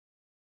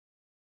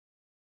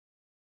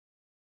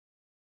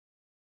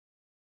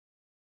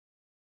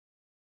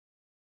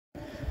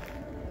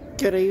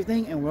Good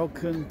evening and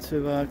welcome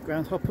to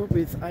Groundhopper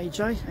with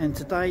AJ, and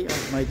today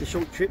I've made the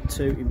short trip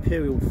to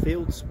Imperial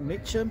Fields,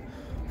 Mitcham,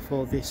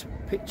 for this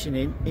pitching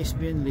in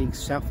Isthmian League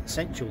South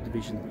Central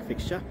Division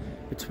fixture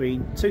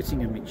between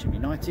Tooting and Mitcham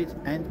United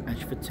and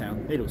Ashford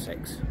Town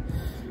Middlesex.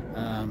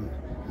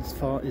 As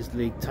far as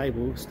league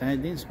table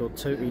standings, well,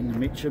 Tooting and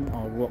Mitcham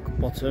are rock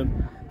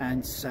bottom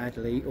and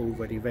sadly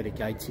already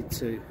relegated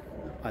to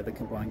either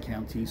Combined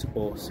Counties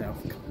or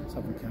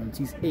Southern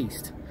Counties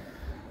East.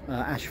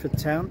 Ashford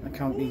Town are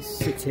currently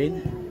sitting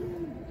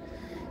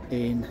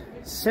in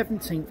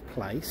 17th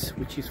place,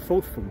 which is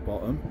 4th from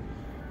bottom,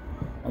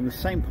 on the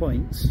same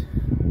points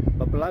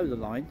but below the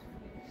line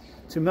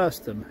to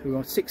Middx, who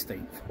are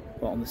 16th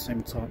but on the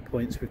same type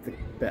points with the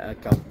better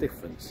goal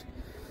difference.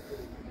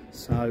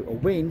 So a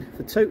win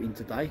for Tooting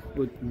today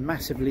would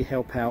massively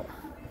help out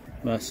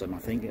Middx. I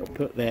think it'll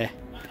put their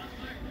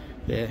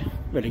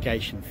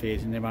relegation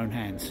fears in their own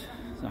hands,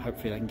 so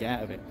hopefully they can get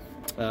out of it.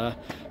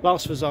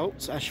 Last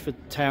results, Ashford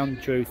Town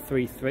drew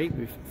 3-3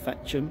 with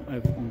Thatcham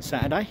on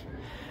Saturday,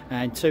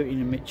 and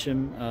Tooting and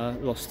Mitcham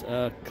lost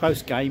a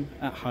close game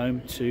at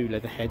home to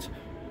Leatherhead,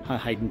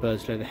 Hayden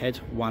Birds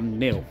Leatherhead,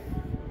 1-0.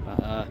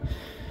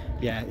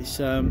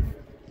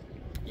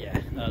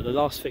 The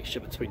last fixture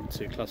between the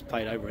two clubs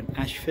played over in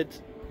Ashford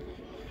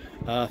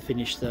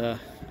finished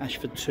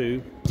Ashford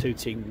 2,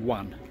 Tooting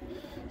 1.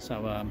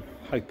 So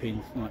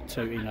hoping like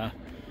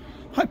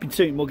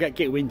Tooting will get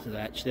into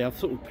that. Actually, I've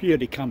sort of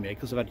purely come here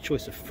because I've had a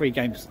choice of 3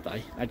 games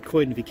today. I had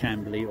Croydon v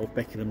Camberley or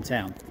Beckenham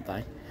Town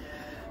today,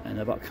 and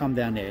I've come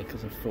down here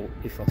because I thought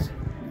if I,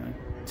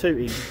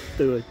 Tooting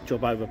do a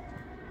job over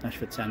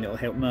Ashford Town, it'll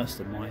help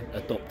Middx, my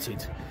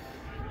adopted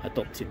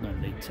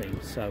non-league team.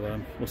 So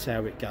we'll see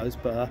how it goes.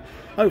 But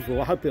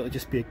overall, I hope it'll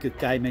just be a good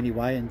game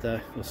anyway, and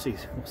we'll see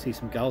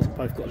some goals. We've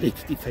both got league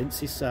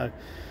defences, so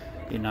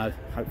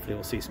hopefully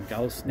we'll see some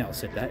goals. Now I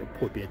said that, it'll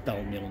probably be a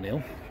dull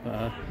 0-0.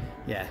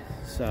 Yeah,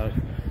 so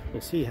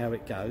we'll see how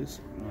it goes.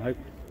 I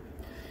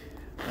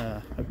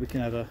hope we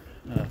can have a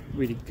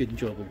really good,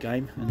 enjoyable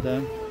game, and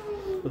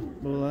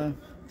we'll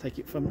take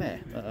it from there.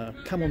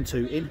 Come on,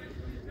 Tooting,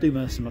 do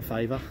Middx a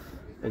favour.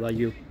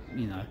 Although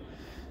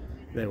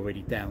they're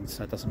already down,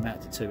 so it doesn't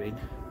matter to Tooting.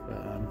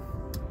 But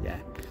yeah,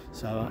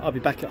 so I'll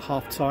be back at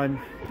half time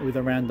with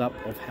a roundup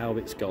of how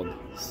it's gone.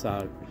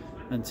 So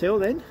until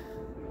then,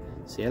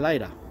 see you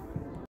later.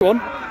 Go on.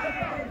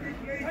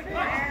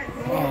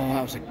 Oh,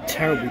 that was a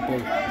terrible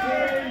ball.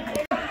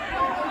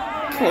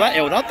 Oh, that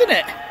held up, didn't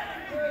it?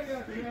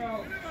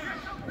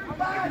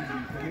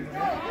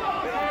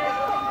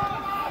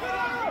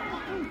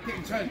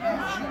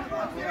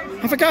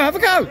 Have a go, have a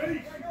go!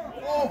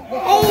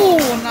 Oh,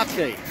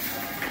 unlucky.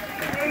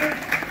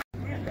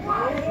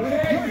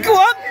 Go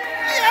on!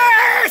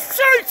 Yes!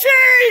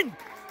 Tooting!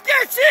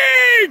 Get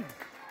in!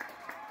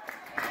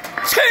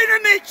 Tooting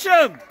and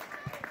Mitcham!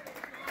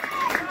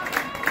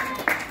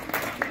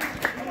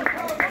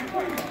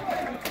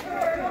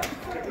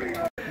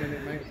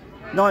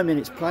 Nine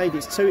minutes played.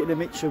 It's Tooting and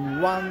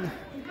Mitcham 1,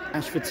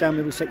 Ashford Town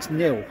Middlesex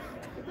 0.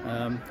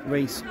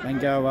 Reese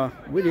Mangara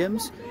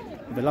Williams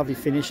with a lovely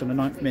finish on the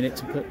 9th minute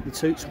to put the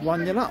Toots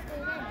 1-0 up.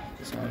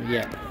 So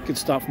yeah, good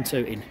start from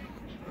Tooting.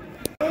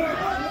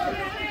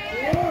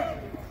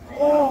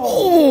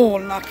 Oh,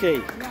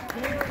 unlucky.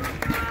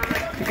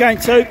 Good going,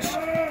 Toots.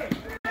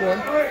 Go on.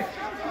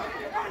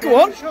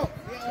 Go on.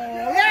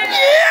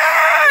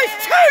 Yes!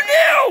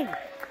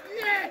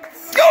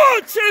 2-0! Go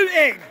on,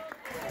 Tooting!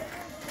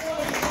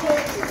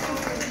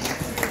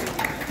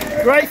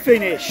 Great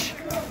finish.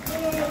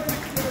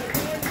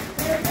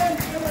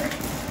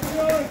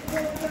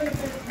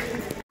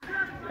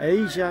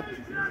 Asia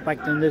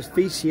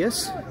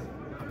Bagnandus-Vicius, I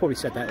probably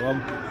said that wrong,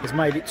 has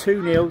made it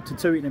 2-0 to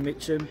Tooting and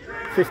Mitcham,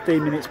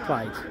 15 minutes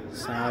played.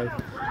 So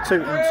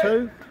Tooting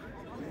 2,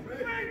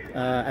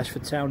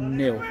 Ashford Town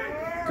 0.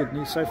 Good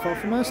news so far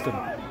from Middx.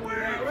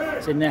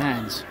 It's in their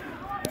hands.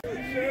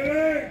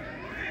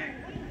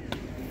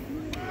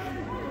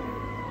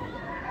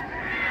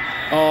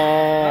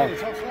 Oh,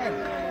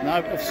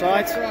 no,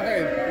 offside.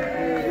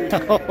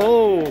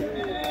 Oh.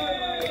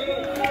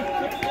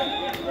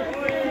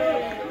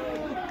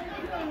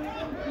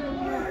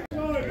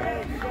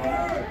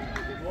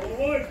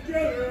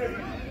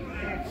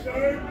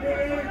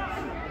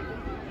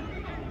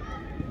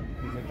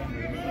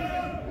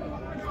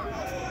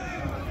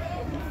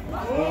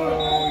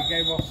 Oh, he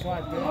gave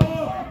offside there.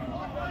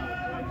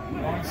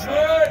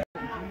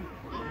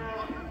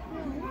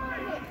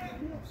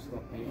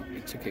 He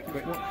took it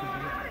quick.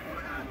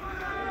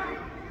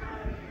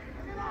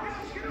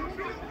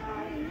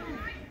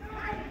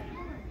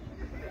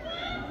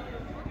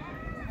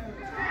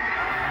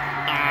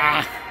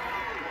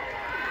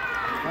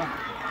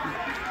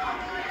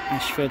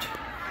 Ashford.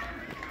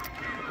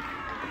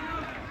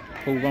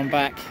 Pull one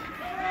back.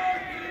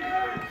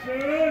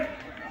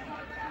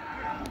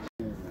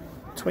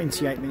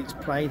 28 minutes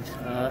played.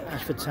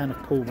 Ashford Town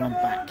have pulled one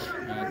back.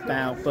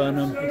 Dow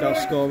Burnham, the goal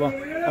scorer,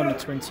 on the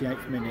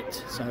 28th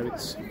minute. So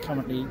it's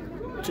currently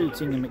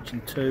Tooting and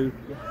Mitcham 2,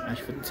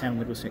 Ashford Town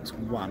Middlesex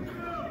 1.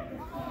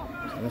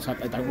 So let's hope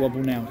they don't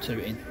wobble now,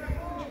 Tooting.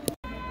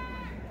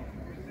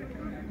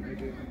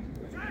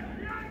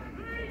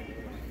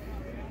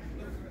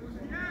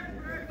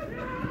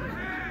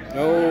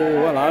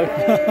 Oh, hello.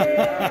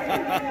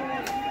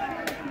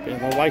 Bit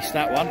of a waste,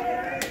 that one.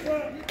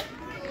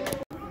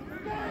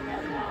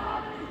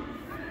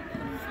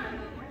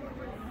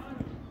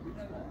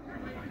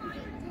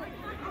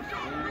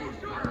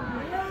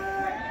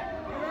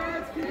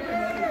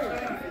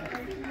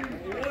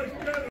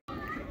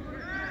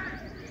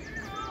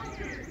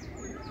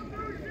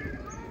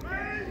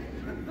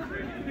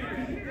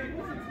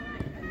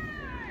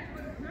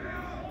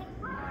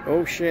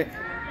 Oh shit.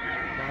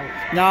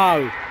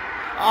 No.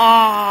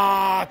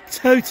 Ah,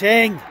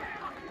 Tooting.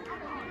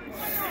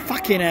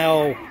 Fucking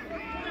hell.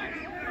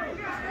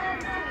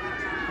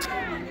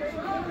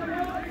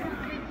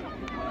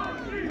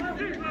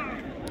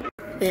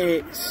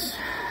 It's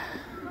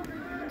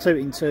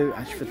Tooting 2,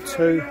 Ashford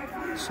 2.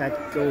 Shad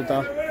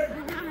Gilder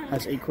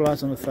has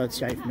equalised on the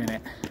 38th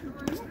minute.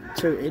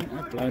 Tooting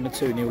have blown a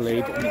 2-0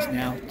 lead and it's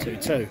now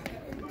 2-2.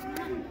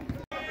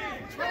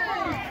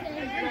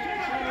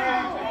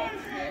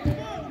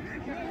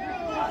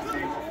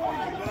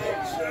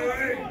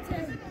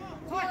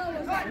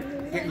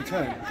 Get in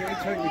turn,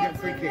 we get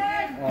free kick.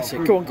 Oh, that's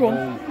it, go on, go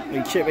on.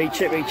 Reach it,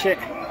 reach it, reach it.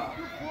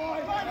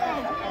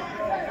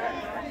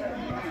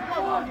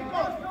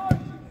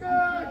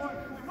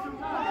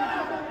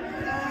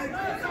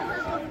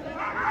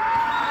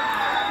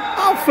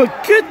 Oh, for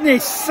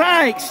goodness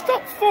sake,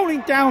 stop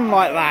falling down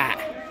like that.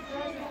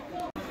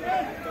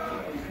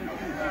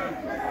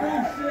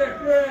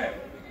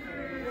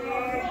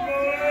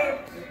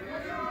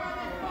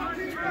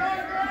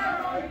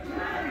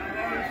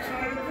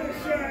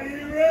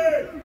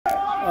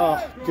 Oh,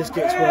 just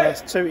gets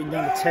worse. Tooting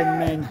down to 10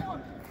 men.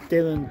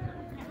 Dylan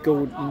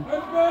Gordon with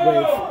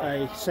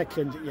a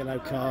second yellow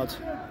card.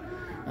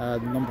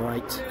 Number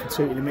 8 for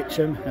Tooting and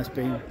Mitcham has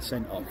been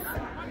sent off.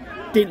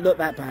 Didn't look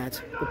that bad.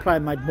 The player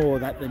made more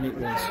of that than it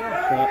was,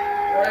 but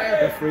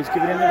the referee's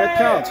giving him the red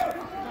card.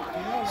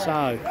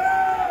 So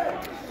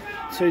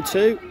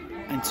 2-2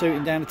 and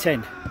Tooting down to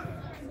 10.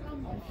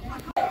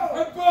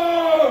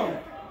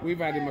 We've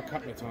had him a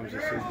couple of times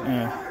this season.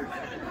 Yeah.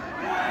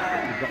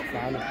 We've got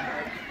Fowler.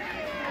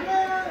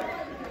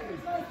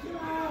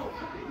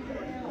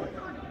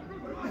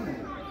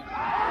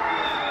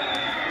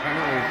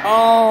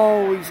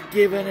 Oh, he's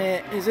giving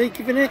it. Is he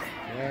giving it?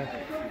 Yeah.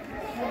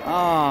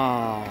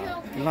 Ah,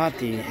 oh,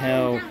 bloody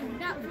hell.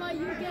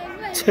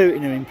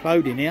 Tooting are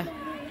imploding here.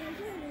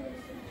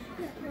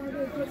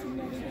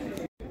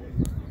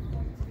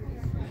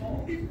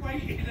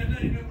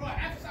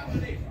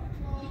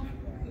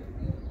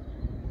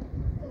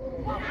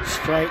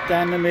 Straight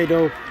down the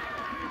middle.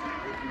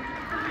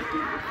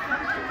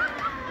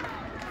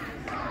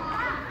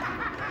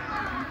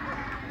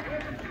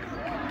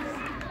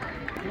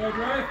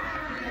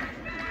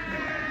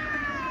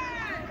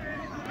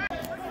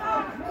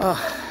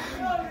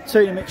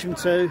 Tooting Mitcham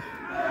 2,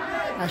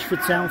 Ashford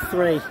Town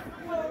 3.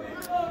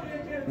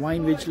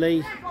 Wayne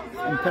Ridgely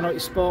on penalty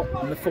spot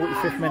on the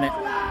 45th minute.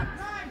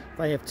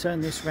 They have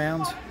turned this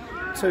round.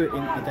 Tooting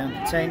are down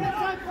to 10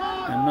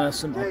 and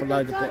Merson are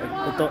below the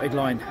dotted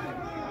line.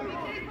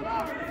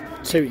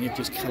 Tooting have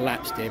just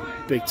collapsed here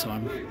big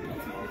time.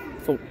 I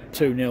thought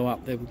 2-0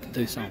 up they would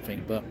do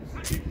something, but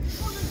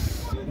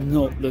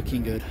not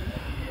looking good.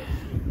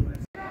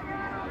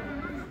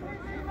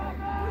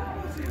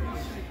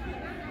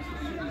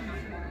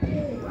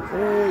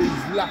 Oh,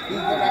 he's lucky.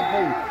 He's got that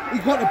ball. He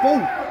got the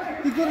ball.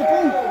 He got the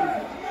ball.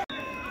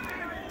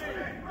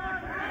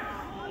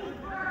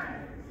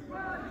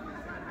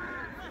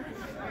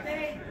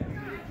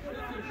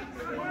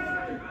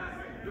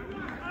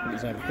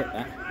 He's overhit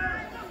that.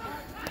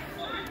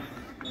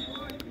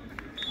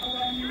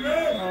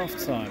 Half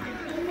time.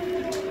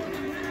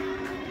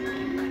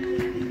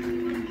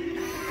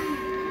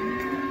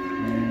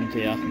 Oh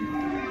dear.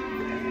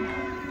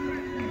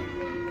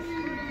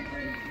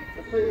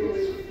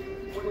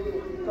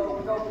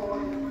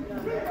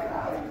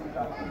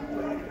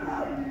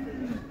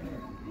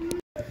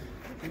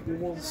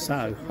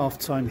 So, half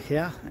time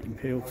here at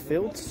Imperial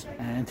Fields,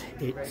 and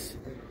it's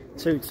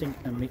Tooting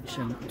and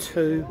Mitcham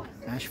 2,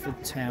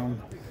 Ashford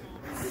Town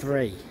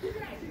 3.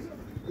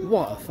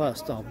 What a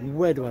first half.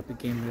 Where do I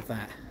begin with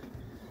that?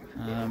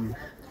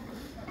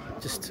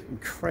 Just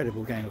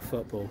incredible game of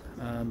football.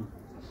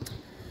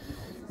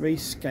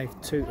 Reese gave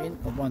Tooting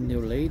a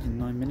 1-0 lead in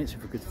 9 minutes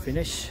with a good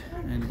finish,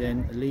 and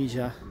then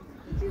Elijah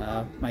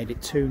made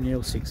it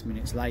 2-0 6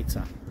 minutes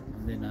later.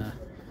 And then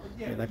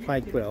yeah, they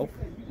played well,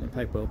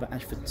 but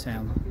Ashford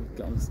Town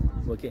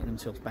were getting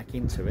themselves back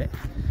into it.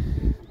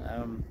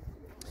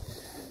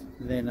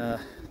 Then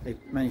they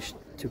managed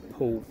to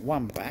pull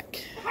one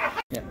back,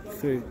 yeah,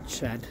 through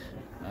Chad,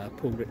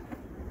 pulled it,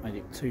 made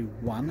it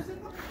 2-1,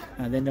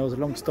 and then there was a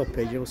long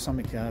stoppage. There was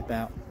something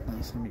about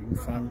something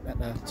thrown at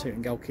the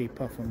Tooting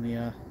goalkeeper from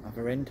the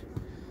other end,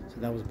 so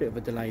there was a bit of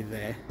a delay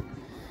there.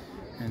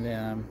 And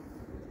then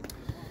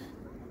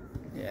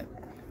yeah,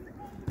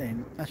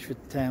 then Ashford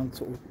Town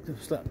sort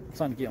of starting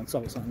to get on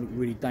top, starting to look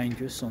really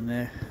dangerous on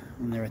their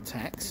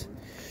attacks,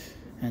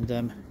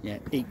 and yeah,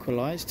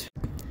 equalised.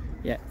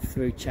 Yeah,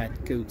 through Chad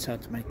Gulta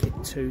to make it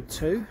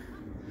 2-2,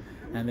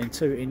 and then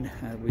Tooting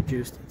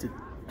reduced to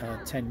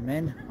 10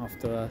 men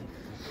after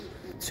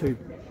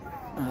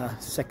a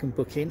second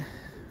booking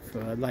for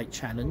a late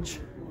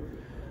challenge.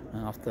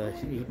 After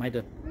he made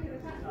a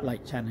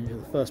late challenge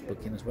of the first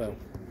booking as well.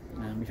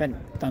 If he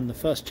hadn't done the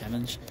first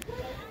challenge,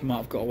 he might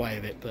have got away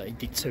with it, but he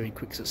did 2 in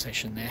quick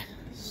succession there.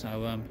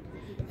 So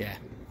yeah,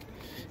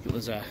 it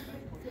was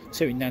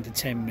Tooting down to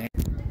 10 men,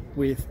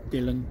 with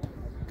Dylan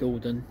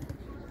Gordon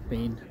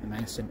being the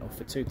man sent off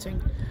for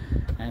Tooting.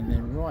 And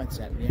then right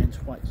at the end,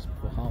 right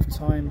for half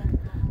time,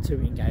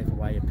 Tooting gave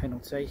away a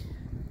penalty,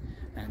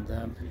 and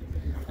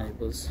it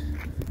was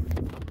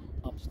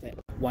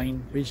upstep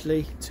Wayne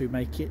Ridgely to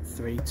make it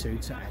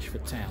 3-2 to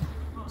Ashford Town.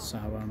 So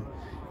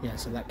yeah,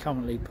 so that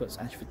currently puts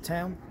Ashford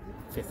Town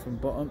 5th from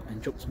bottom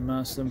and drops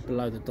Merstham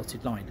below the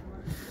dotted line.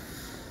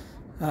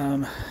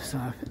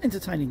 So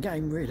entertaining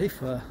game really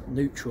for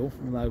neutral,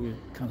 although we're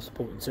kind of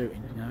supporting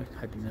Tooting, you know,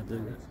 hoping they'll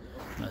do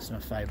Merstham a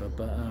favour.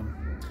 But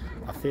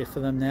I fear for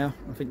them now.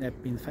 I think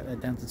they've been, the fact they're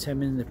down to 10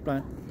 men, they've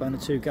blown a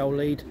 2-goal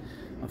lead.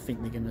 I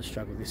think they're going to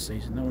struggle this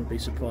season. I wouldn't be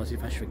surprised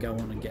if Ashford go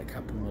on and get a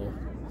couple more.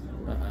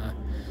 But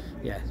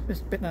yeah,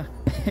 it's been an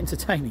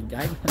entertaining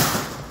game.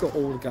 Got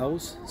all the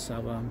goals,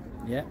 so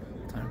yeah,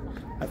 so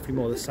hopefully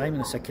more of the same in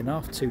the second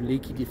half. 2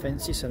 leaky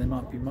defences, so there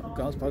might be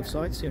goals both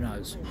sides, who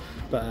knows.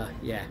 But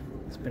yeah,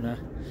 it's been a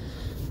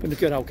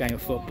good old game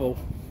of football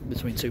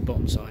between 2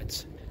 bottom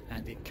sides.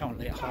 And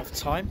currently at half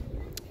time,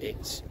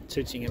 it's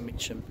Tooting and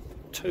Mitcham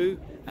 2,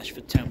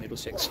 Ashford Town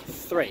Middlesex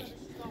 3.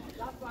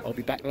 I'll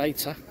be back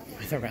later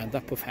with a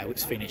roundup of how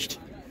it's finished.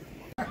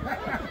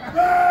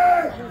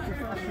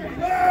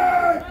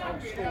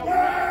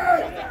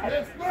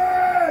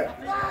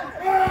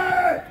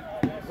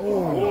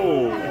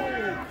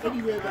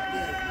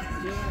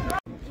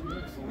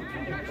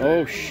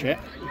 Oh shit.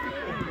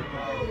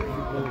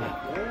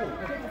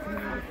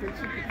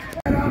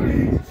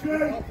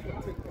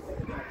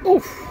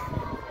 Oof.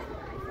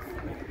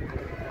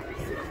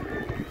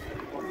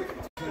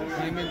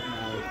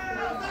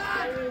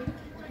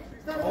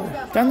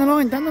 Down the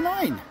line, down the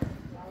line.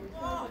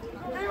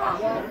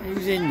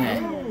 Who's in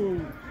there?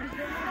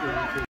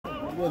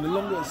 Well, the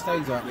longer it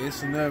stays like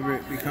this, the nerver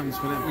it becomes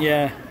for them.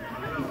 Yeah.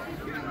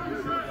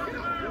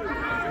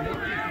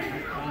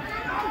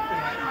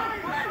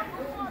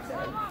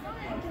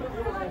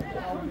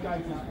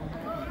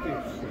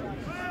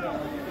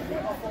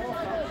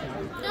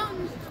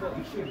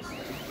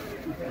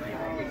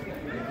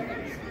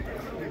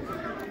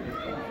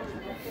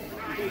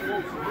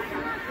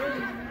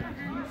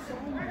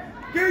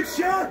 Good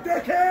shot,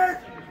 dickhead!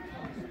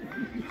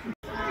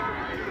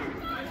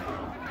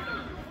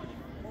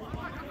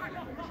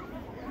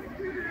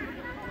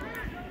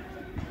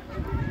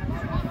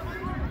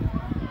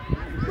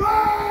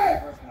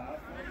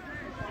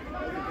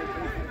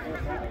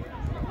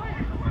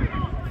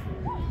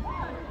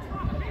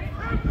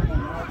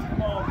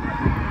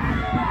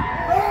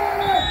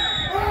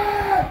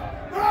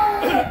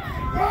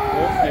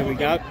 There we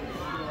go.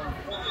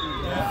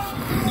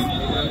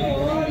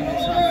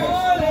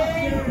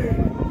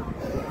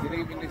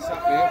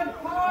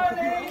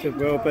 Could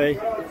well be.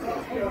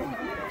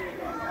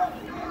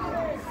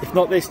 If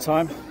not this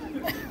time,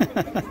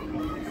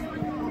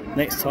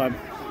 next time,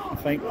 I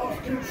think.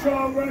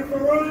 Control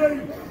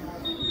referee!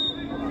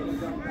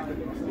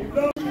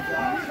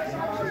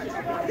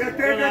 Get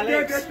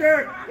there, get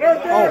there!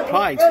 Oh,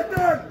 played.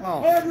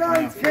 Oh, hard no,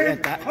 lines, forget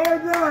kid! that.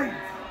 Hard lines!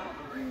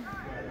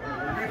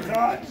 Good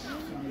touch!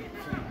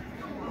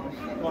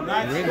 Go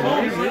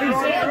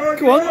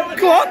on,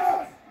 go on!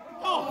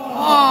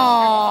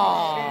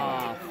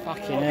 Oh,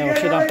 fucking hell, I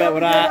should have done better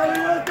with that.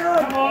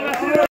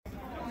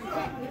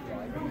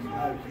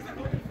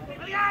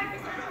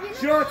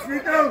 Shots, we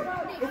go!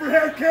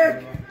 Overhead kick!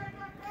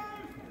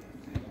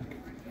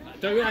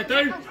 Do.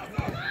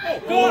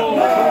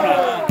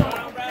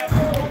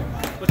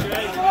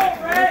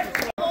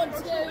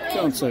 Go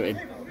on, Tooting.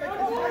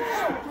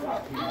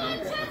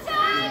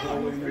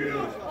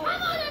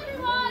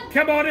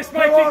 Come on, let's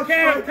make it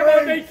count. Come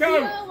on,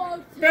 Nico.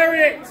 Bury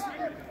it.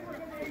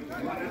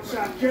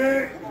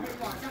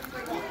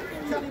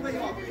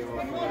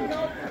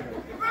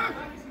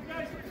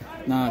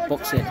 No,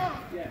 box it.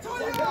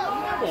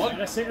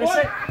 That's it.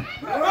 Corner!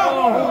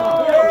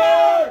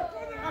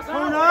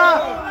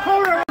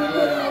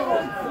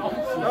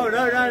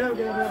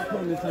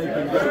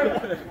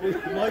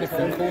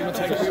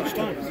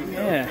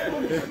 Yeah.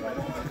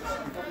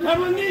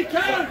 Come on, Nico.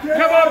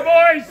 Come on,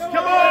 boys.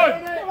 Come on.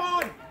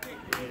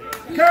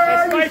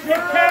 Let's make it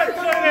count,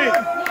 Sonny.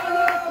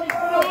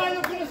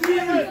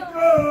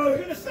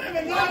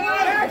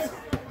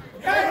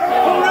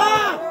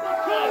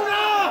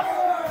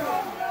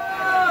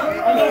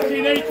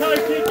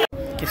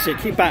 That's it,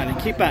 keep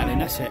battling,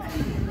 that's it.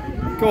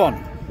 Go on.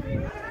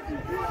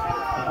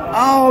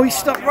 Oh, he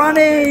stopped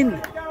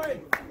running!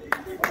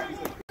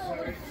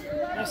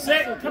 That's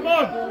it, come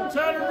on!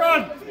 Turn and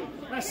run.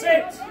 That's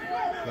it.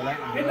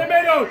 In the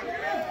middle.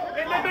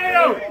 In the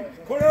middle.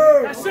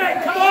 That's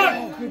it. Come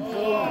on.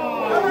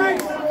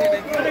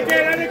 And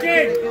again, and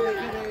again.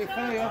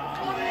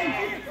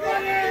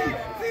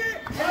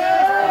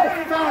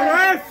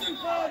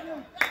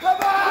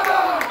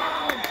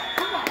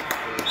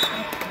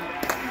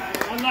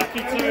 Unlucky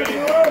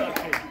Tooting.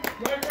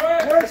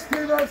 Worst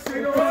team I've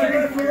seen all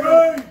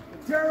referee.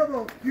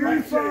 Terrible.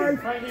 You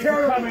five. Thank you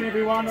for coming,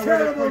 everyone. I really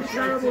Terrible,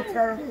 appreciate it. terrible,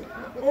 terrible.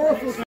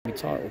 Awful.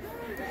 Title.